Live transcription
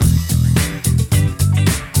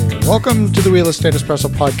Welcome to the Real Estate Espresso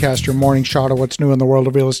Podcast, your morning shot of what's new in the world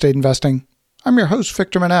of real estate investing. I'm your host,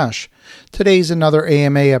 Victor Menashe. Today's another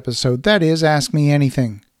AMA episode, that is, Ask Me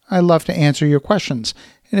Anything. I love to answer your questions,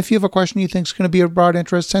 and if you have a question you think is going to be of broad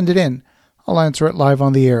interest, send it in. I'll answer it live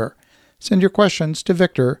on the air. Send your questions to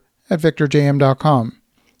victor@victorjm.com.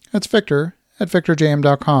 That's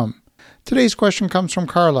victor@victorjm.com. Today's question comes from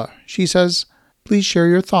Carla. She says, please share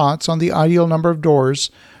your thoughts on the ideal number of doors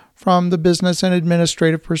from the business and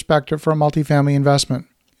administrative perspective for a multifamily investment.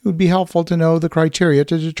 It would be helpful to know the criteria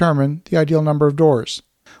to determine the ideal number of doors.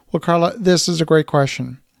 Well, Carla, this is a great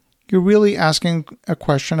question. You're really asking a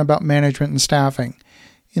question about management and staffing.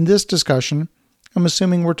 In this discussion, I'm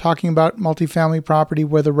assuming we're talking about multifamily property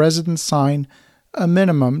where the residents sign a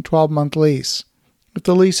minimum 12-month lease. If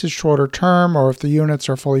the lease is shorter term or if the units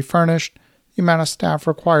are fully furnished, the amount of staff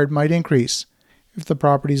required might increase. If the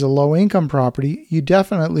property is a low-income property, you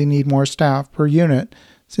definitely need more staff per unit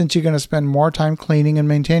since you're going to spend more time cleaning and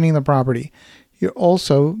maintaining the property. You're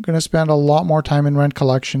also going to spend a lot more time in rent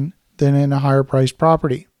collection than in a higher-priced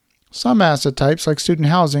property. Some asset types, like student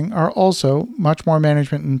housing, are also much more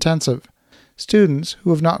management intensive. Students who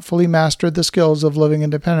have not fully mastered the skills of living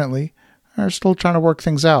independently are still trying to work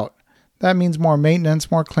things out. That means more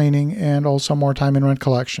maintenance, more cleaning, and also more time in rent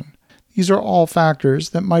collection. These are all factors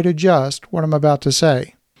that might adjust what I'm about to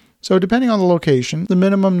say. So depending on the location, the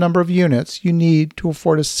minimum number of units you need to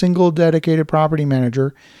afford a single dedicated property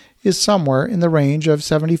manager is somewhere in the range of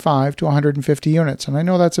 75 to 150 units. And I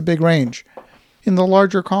know that's a big range. In the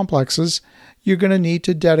larger complexes, you're going to need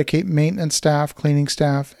to dedicate maintenance staff, cleaning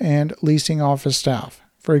staff, and leasing office staff.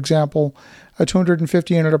 For example, a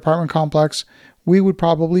 250-unit apartment complex, we would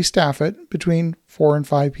probably staff it between 4 and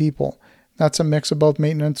 5 people. That's a mix of both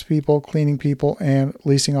maintenance people, cleaning people, and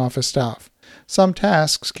leasing office staff. Some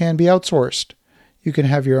tasks can be outsourced. You can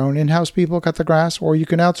have your own in-house people cut the grass, or you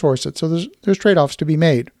can outsource it. So there's trade-offs to be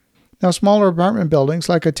made. Now, smaller apartment buildings,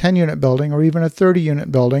 like a 10-unit building or even a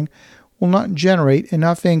 30-unit building, will not generate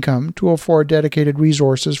enough income to afford dedicated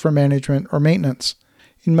resources for management or maintenance.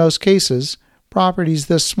 In most cases, properties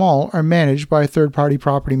this small are managed by a third-party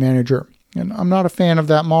property manager, and I'm not a fan of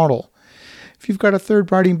that model. If you've got a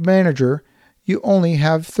third-party manager, you only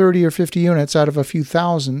have 30 or 50 units out of a few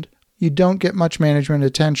thousand, you don't get much management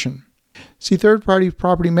attention. See, third-party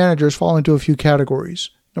property managers fall into a few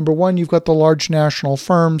categories. Number one, you've got the large national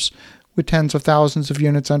firms with tens of thousands of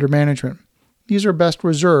units under management. These are best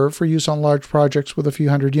reserved for use on large projects with a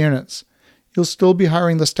few hundred units. You'll still be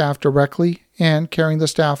hiring the staff directly and carrying the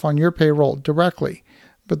staff on your payroll directly,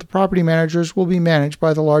 but the property managers will be managed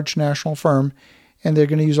by the large national firm, and they're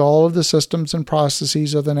going to use all of the systems and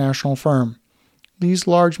processes of the national firm. These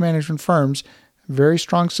large management firms have very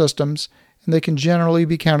strong systems, and they can generally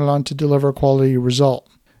be counted on to deliver a quality result.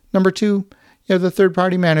 Number two, you have the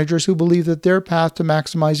third-party managers who believe that their path to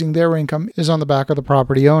maximizing their income is on the back of the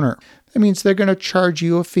property owner. That means they're going to charge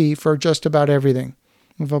you a fee for just about everything.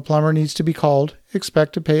 If a plumber needs to be called,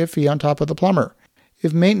 expect to pay a fee on top of the plumber.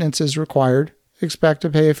 If maintenance is required, expect to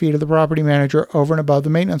pay a fee to the property manager over and above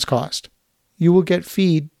the maintenance cost. You will get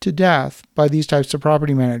feed to death by these types of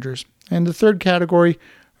property managers. And the third category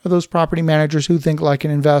are those property managers who think like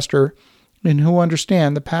an investor and who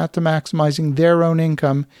understand the path to maximizing their own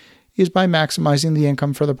income is by maximizing the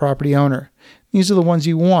income for the property owner. These are the ones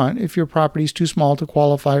you want if your property is too small to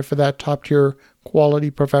qualify for that top-tier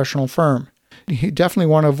quality professional firm. You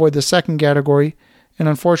definitely want to avoid the second category, and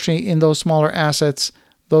unfortunately in those smaller assets,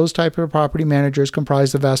 those type of property managers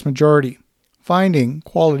comprise the vast majority. Finding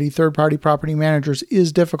quality third-party property managers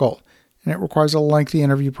is difficult, and it requires a lengthy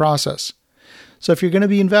interview process. So if you're going to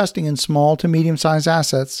be investing in small to medium-sized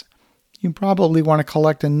assets, you probably want to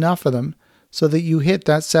collect enough of them so that you hit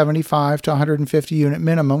that 75 to 150 unit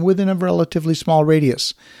minimum within a relatively small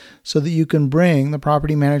radius, so that you can bring the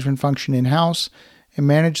property management function in-house and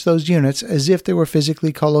manage those units as if they were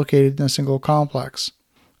physically co-located in a single complex.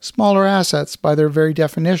 Smaller assets, by their very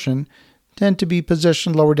definition, tend to be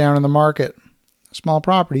positioned lower down in the market. Small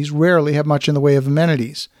properties rarely have much in the way of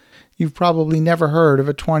amenities. You've probably never heard of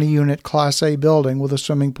a 20-unit Class A building with a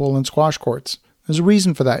swimming pool and squash courts. There's a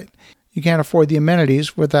reason for that. You can't afford the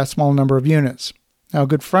amenities with that small number of units. Now, a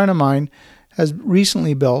good friend of mine has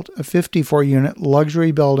recently built a 54-unit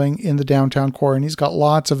luxury building in the downtown core, and he's got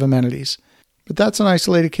lots of amenities. But that's an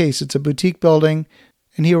isolated case. It's a boutique building,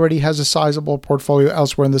 and he already has a sizable portfolio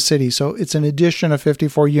elsewhere in the city, so it's an addition of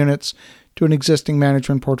 54 units to an existing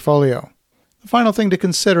management portfolio. The final thing to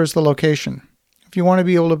consider is the location. If you want to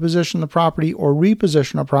be able to position the property or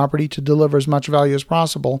reposition a property to deliver as much value as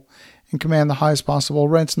possible and command the highest possible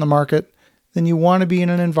rents in the market, then you want to be in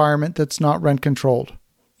an environment that's not rent controlled.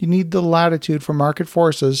 You need the latitude for market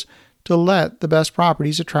forces to let the best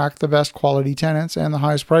properties attract the best quality tenants and the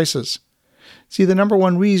highest prices. See, the number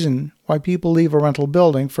one reason why people leave a rental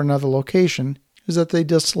building for another location is that they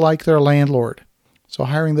dislike their landlord. So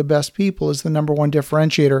hiring the best people is the number one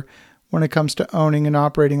differentiator when it comes to owning and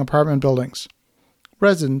operating apartment buildings.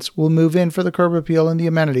 Residents will move in for the curb appeal and the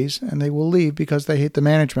amenities, and they will leave because they hate the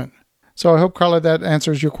management. So I hope, Carla, that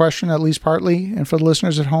answers your question, at least partly. And for the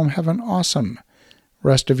listeners at home, have an awesome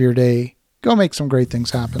rest of your day. Go make some great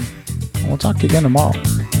things happen. And we'll talk to you again tomorrow.